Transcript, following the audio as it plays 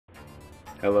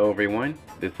Hello everyone,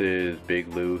 this is Big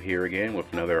Lou here again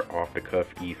with another off-the-cuff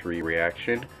E3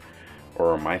 reaction,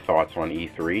 or my thoughts on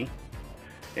E3.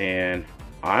 And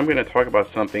I'm going to talk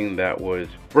about something that was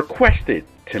requested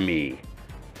to me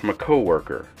from a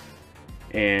coworker.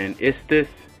 And it's this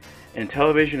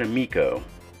Intellivision Amico.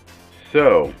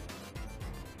 So,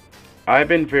 I've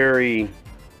been very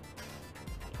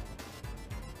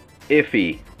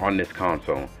iffy on this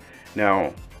console.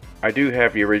 Now, I do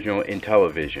have the original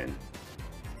Intellivision.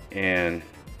 And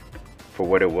for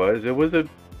what it was a, it was a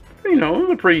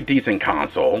pretty decent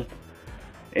console.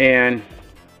 And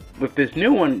with this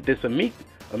new one, this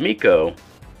Amico,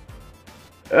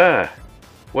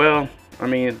 well, I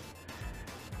mean,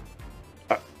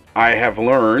 I have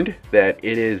learned that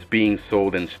it is being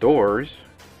sold in stores.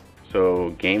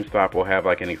 So GameStop will have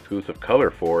like an exclusive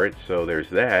color for it. So there's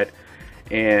that.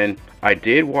 And I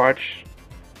did watch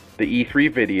the E3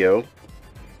 video.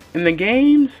 And the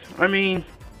games, I mean,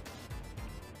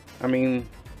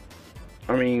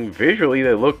 visually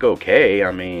they look okay.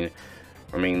 I mean,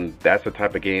 that's the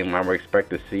type of game I would expect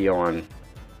to see on,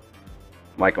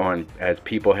 as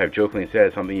people have jokingly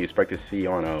said, something you expect to see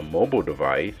on a mobile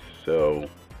device. So,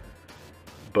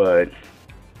 but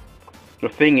the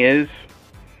thing is,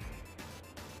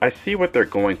 I see what they're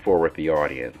going for with the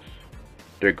audience.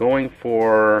 They're going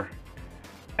for,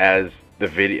 as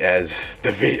Tommy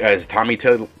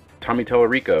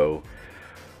Tallarico,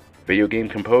 video game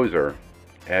composer,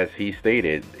 as he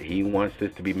stated, he wants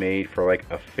this to be made for like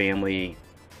a family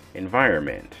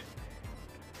environment.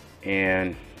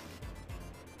 And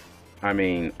I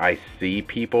mean, I see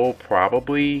people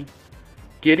probably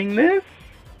getting this.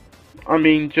 I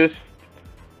mean, just,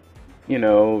 you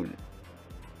know,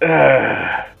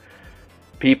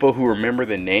 people who remember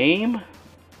the name.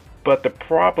 But the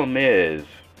problem is,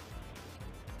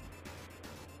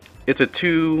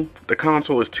 the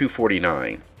console is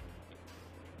 $249.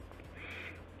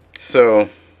 So,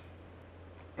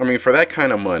 I mean, for that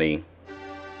kind of money,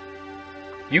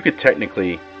 you could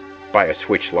technically buy a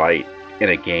Switch Lite in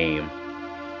a game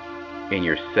in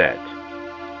your set.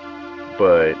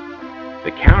 But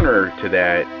the counter to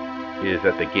that is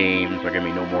that the games are going to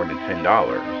be no more than $10.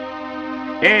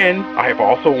 And I have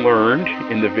also learned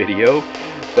in the video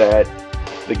that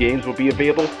the games will be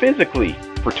available physically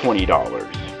for $20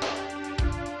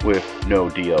 with no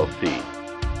DLC.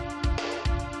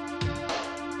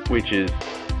 Which is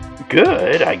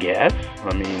good, I guess.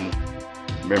 I mean,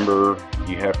 remember,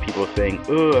 you have people saying,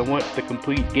 "Oh, I want the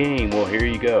complete game." Well, here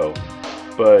you go.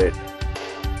 But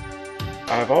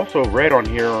I've also read on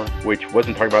here, which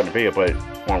wasn't talked about in the video, but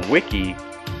on Wiki,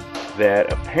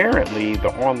 that apparently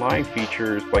the online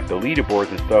features, like the leaderboards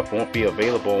and stuff, won't be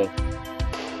available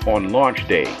on launch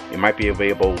day. It might be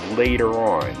available later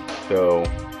on. So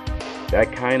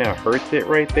that kind of hurts it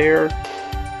right there.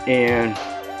 And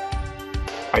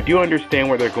I do understand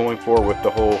where they're going for with the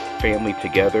whole family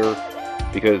together,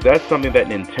 because that's something that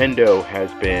Nintendo has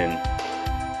been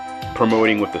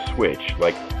promoting with the Switch.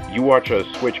 Like, you watch a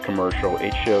Switch commercial,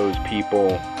 it shows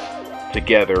people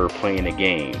together playing a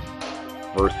game,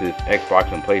 versus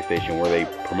Xbox and PlayStation where they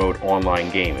promote online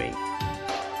gaming.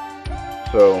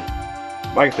 So,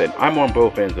 like I said, I'm on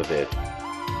both ends of this.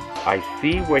 I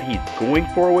see what he's going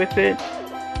for with it,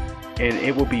 and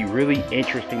it will be really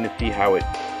interesting to see how it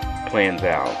plans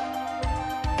out.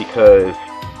 Because,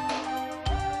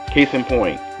 case in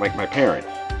point, like my parents,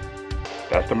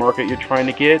 that's the market you're trying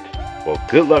to get? Well,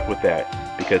 good luck with that,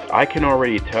 because I can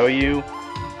already tell you,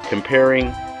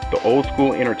 comparing the old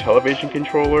school Intellivision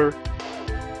controller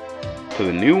to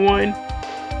the new one,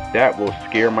 that will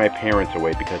scare my parents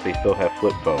away, because they still have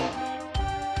flip phones.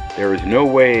 There is no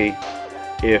way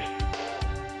if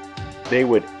they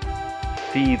would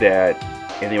see that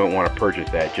and they would want to purchase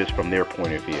that just from their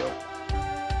point of view.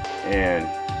 And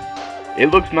it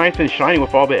looks nice and shiny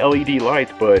with all the LED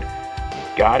lights, but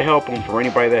God help them for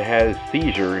anybody that has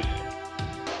seizures.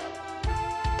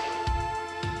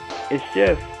 It's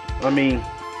just, I mean,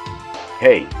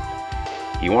 hey,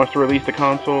 he wants to release the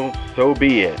console, so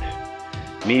be it.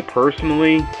 Me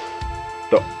personally,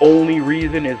 the only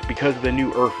reason is because of the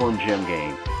new Earthworm Jim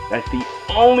game. That's the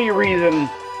only reason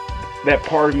that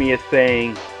part of me is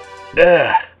saying,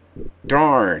 ugh,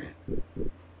 darn.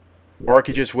 Or I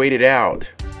could just wait it out.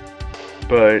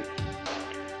 But,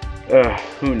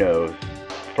 who knows?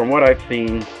 From what I've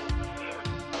seen,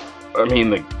 I mean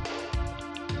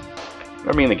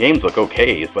the games look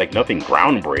okay. It's like nothing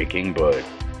groundbreaking, but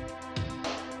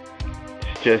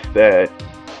it's just that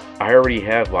I already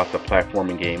have lots of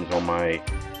platforming games on my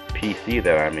PC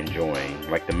that I'm enjoying,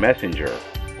 like The Messenger.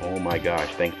 Oh my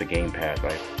gosh, thanks to Game Pass,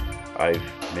 I've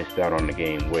missed out on the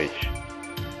game, which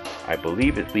I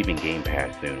believe it's leaving Game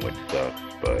Pass soon, which sucks,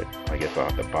 but I guess I'll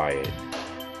have to buy it.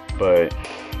 But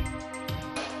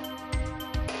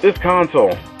this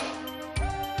console,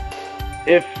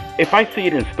 if I see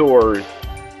it in stores,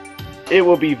 it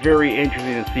will be very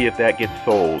interesting to see if that gets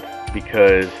sold,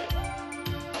 because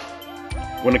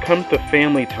when it comes to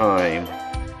family time,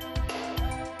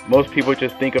 most people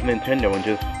just think of Nintendo and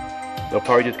they'll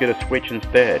probably just get a Switch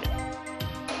instead.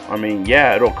 I mean,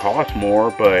 yeah, it'll cost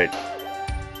more, but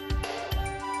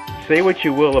say what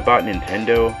you will about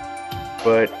Nintendo,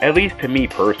 but at least to me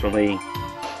personally,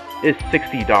 it's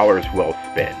 $60 well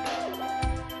spent.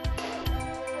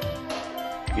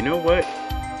 You know what?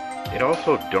 It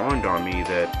also dawned on me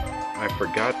that I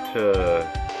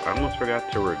almost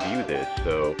forgot to review this,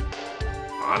 so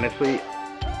honestly,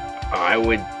 I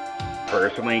would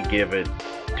personally give it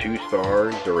 2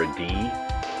 stars or a D,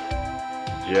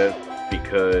 just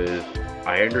because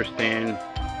I understand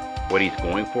what he's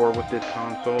going for with this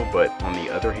console, but on the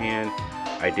other hand,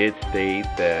 I did state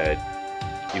that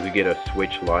you could get a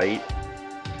Switch Lite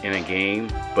in a game,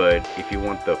 but if you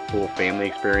want the full family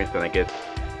experience, then I guess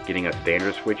getting a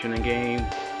standard Switch in a game.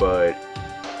 But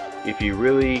if you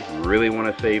really, really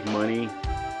want to save money,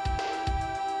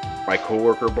 my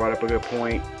coworker brought up a good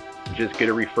point, just get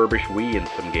a refurbished Wii in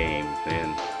some games,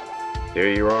 and there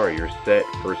you are, you're set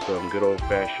for some good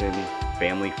old-fashioned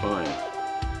family fun.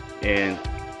 And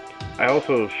I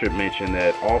also should mention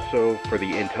that also for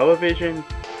the Intellivision,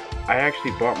 I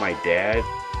actually bought my dad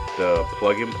the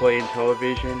plug-and-play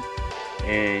Intellivision,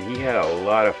 and he had a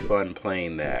lot of fun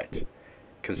playing that,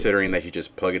 considering that you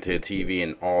just plug it to the TV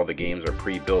and all the games are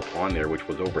pre-built on there, which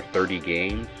was over 30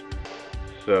 games.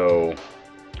 So,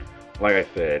 like I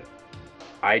said,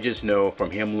 I just know from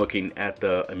him looking at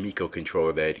the Amico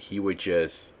controller that he would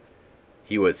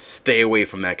stay away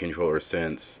from that controller,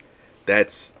 since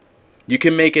you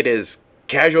can make it as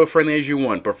casual friendly as you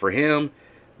want, but for him,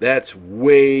 that's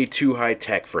way too high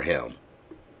tech for him.